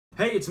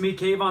Hey, it's me,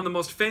 Kayvon, the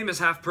most famous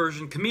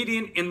half-Persian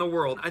comedian in the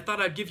world. I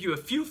thought I'd give you a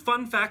few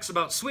fun facts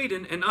about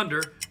Sweden in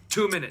under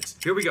 2 minutes.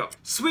 Here we go.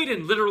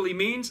 Sweden literally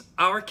means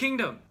our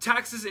kingdom.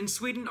 Taxes in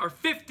Sweden are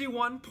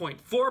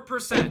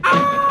 51.4%.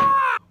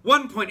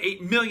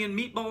 1.8 million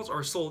meatballs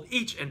are sold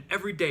each and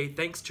every day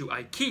thanks to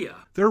IKEA.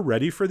 They're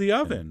ready for the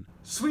oven.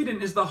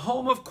 Sweden is the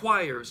home of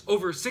choirs.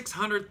 Over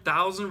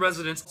 600,000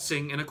 residents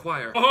sing in a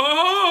choir.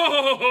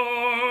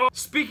 Oh!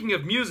 Speaking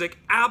of music,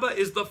 ABBA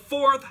is the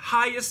 4th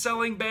highest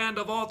selling band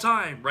of all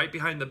time, right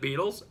behind the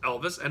Beatles,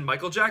 Elvis, and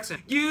Michael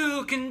Jackson.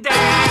 You can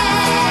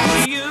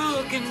die,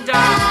 you can die,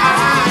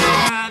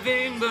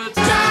 having the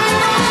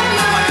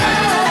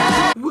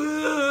time.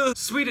 Woo!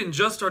 Sweden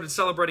just started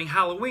celebrating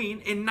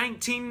Halloween in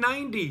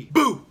 1990.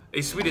 Boo!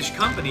 A Swedish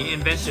company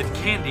invented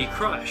Candy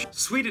Crush.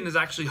 Sweden is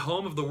actually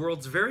home of the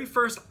world's very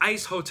first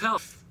ice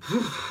hotel.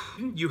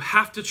 You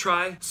have to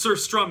try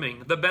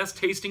surströmming, the best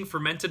tasting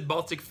fermented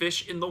Baltic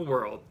fish in the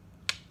world.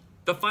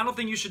 The final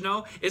thing you should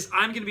know is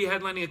I'm going to be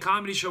headlining a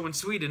comedy show in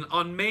Sweden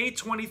on May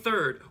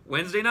 23rd,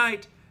 Wednesday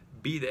night.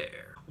 Be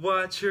there.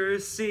 Watch her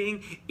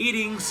sing,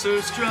 eating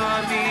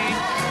surströmming.